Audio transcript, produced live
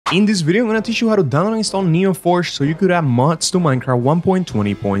In this video, I'm going to teach you how to download and install NeoForge so you could add mods to Minecraft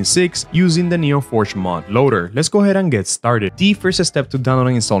 1.20.6 using the NeoForge mod loader. Let's go ahead and get started. The first step to download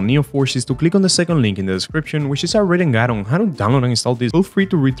and install NeoForge is to click on the second link in the description, which is our written guide on how to download and install this. Feel free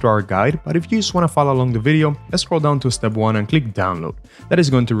to read through our guide, but if you just want to follow along the video, let's scroll down to step 1 and click download. That is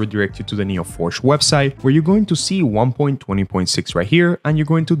going to redirect you to the NeoForge website, where you're going to see 1.20.6 right here, and you're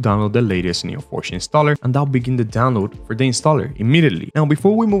going to download the latest NeoForge installer, and that'll begin the download for the installer immediately. Now,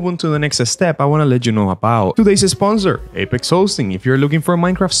 before we move on to the next step, I want to let you know about today's sponsor, Apex Hosting. If you're looking for a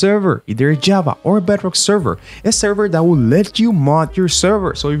Minecraft server, either a Java or a Bedrock server, a server that will let you mod your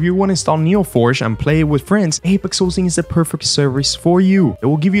server. So if you want to install NeoForge and play it with friends, Apex Hosting is the perfect service for you. It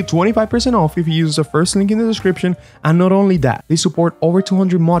will give you 25% off if you use the first link in the description, and not only that, they support over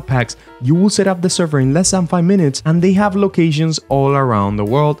 200 mod packs. You will set up the server in less than 5 minutes, and they have locations all around the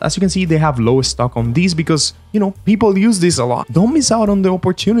world. As you can see, they have low stock on these because, you know, people use this a lot. Don't miss out on the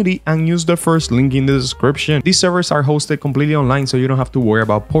opportunity and use the first link in the description. These servers are hosted completely online, so you don't have to worry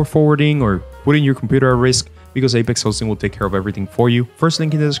about port forwarding or putting your computer at risk, because Apex Hosting will take care of everything for you. First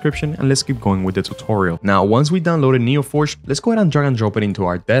link in the description, and let's keep going with the tutorial. Now, once we downloaded NeoForge, let's go ahead and drag and drop it into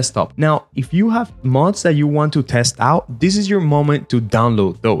our desktop. Now, if you have mods that you want to test out, this is your moment to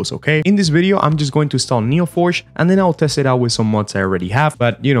download those, okay? In this video, I'm just going to install NeoForge, and then I'll test it out with some mods I already have.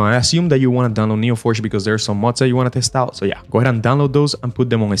 But, you know, I assume that you want to download NeoForge because there are some mods that you want to test out. So yeah, go ahead and download those and put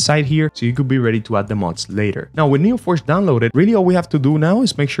them on a side here so you could be ready to add the mods later. Now, with NeoForge downloaded, really all we have to do now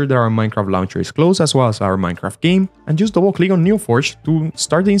is make sure that our Minecraft launcher is closed, as well as our Minecraft game, and just double click on NeoForge to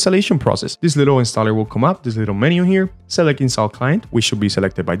start the installation process. This little installer will come up, this little menu here, select install client, which should be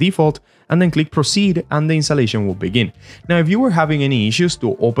selected by default, and then click proceed, and the installation will begin. Now, if you were having any issues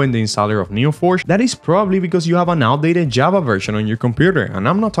to open the installer of NeoForge, that is probably because you have an outdated Java version on your computer. And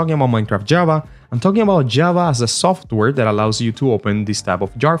I'm not talking about Minecraft Java, I'm talking about Java as a software that allows you to open this type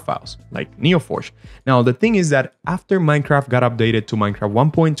of jar files, like NeoForge. Now, the thing is that after Minecraft got updated to Minecraft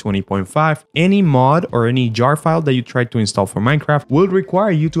 1.20.5, any mod or any jar file that you try to install for Minecraft will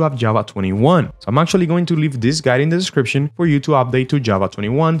require you to have Java 21. So I'm actually going to leave this guide in the description for you to update to Java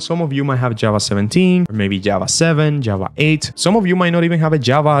 21. Some of you might have Java 17, or maybe Java 7, Java 8. Some of you might not even have a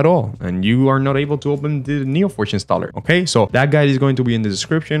Java at all, and you are not able to open the NeoForge installer, okay? So that guide is going to be in the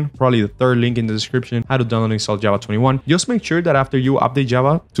description, probably the third link in the description, how to download and install Java 21. Just make sure that after you update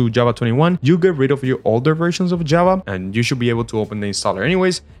Java to Java 21, you get rid of your older versions of Java, and you should be able to open the installer.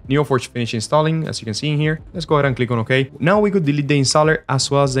 Anyways, NeoForge finished installing, as you can see in here. Let's go ahead and click on OK. Now we could delete the installer as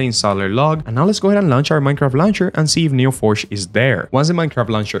well as the installer log. And now let's go ahead and launch our Minecraft launcher and see if NeoForge is there. Once the Minecraft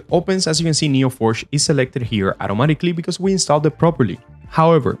launcher opens, as you can see, NeoForge is selected here automatically because we installed it properly.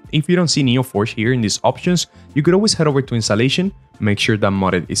 However, if you don't see NeoForge here in these options, you could always head over to installation, make sure that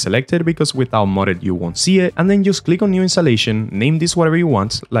modded is selected, because without modded you won't see it, and then just click on new installation, name this whatever you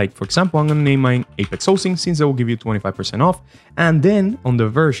want. Like, for example, I'm gonna name mine Apex Hosting, since it will give you 25% off. And then on the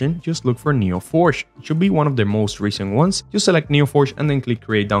version, just look for NeoForge. It should be one of the most recent ones. Just select NeoForge and then click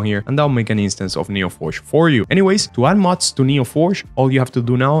create down here, and that'll make an instance of NeoForge for you. Anyways, to add mods to NeoForge, all you have to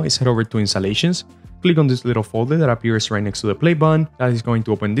do now is head over to installations. Click on this little folder that appears right next to the play button. That is going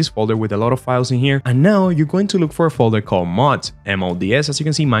to open this folder with a lot of files in here. And now you're going to look for a folder called mods, MODS. As you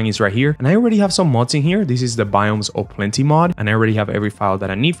can see, mine is right here. And I already have some mods in here. This is the Biomes of Plenty mod. And I already have every file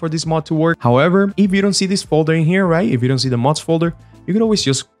that I need for this mod to work. However, if you don't see this folder in here, right? If you don't see the mods folder, you can always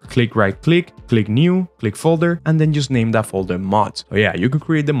just click right click, click new, click folder, and then just name that folder mods. So yeah, you could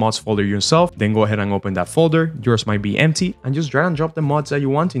create the mods folder yourself, then go ahead and open that folder. Yours might be empty, and just drag and drop the mods that you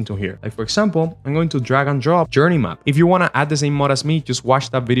want into here. Like, for example, I'm going to drag and drop Journey Map. If you want to add the same mod as me, just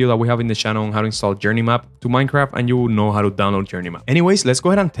watch that video that we have in the channel on how to install Journey Map to Minecraft, and you will know how to download Journey Map. Anyways, let's go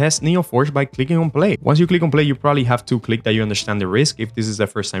ahead and test NeoForge by clicking on play. Once you click on play, you probably have to click that you understand the risk if this is the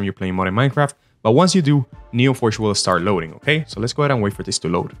first time you're playing mod in Minecraft. But once you do, NeoForge will start loading, okay? So let's go ahead and wait for this to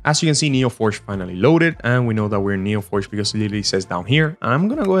load. As you can see, NeoForge finally loaded, and we know that we're in NeoForge because it literally says down here. And I'm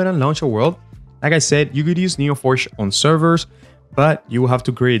gonna go ahead and launch a world. Like I said, you could use NeoForge on servers, but you will have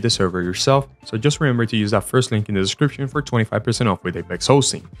to create the server yourself. So just remember to use that first link in the description for 25% off with Apex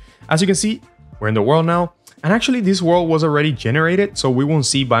Hosting. As you can see, we're in the world now. And actually, this world was already generated, so we won't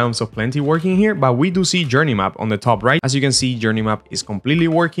see Biomes of Plenty working here, but we do see Journey Map on the top right. As you can see, Journey Map is completely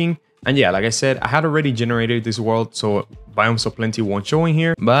working. And yeah, like I said, I had already generated this world, so Biomes of Plenty won't show in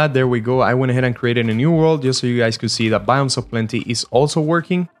here. But there we go. I went ahead and created a new world just so you guys could see that Biomes of Plenty is also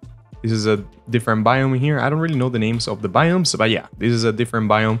working. This is a different biome in here. I don't really know the names of the biomes, but yeah, this is a different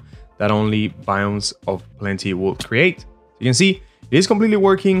biome that only Biomes of Plenty will create. You can see it is completely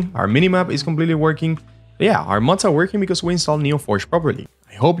working. Our minimap is completely working. But yeah, our mods are working because we installed NeoForge properly.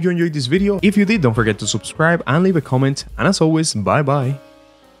 I hope you enjoyed this video. If you did, don't forget to subscribe and leave a comment. And as always, bye bye.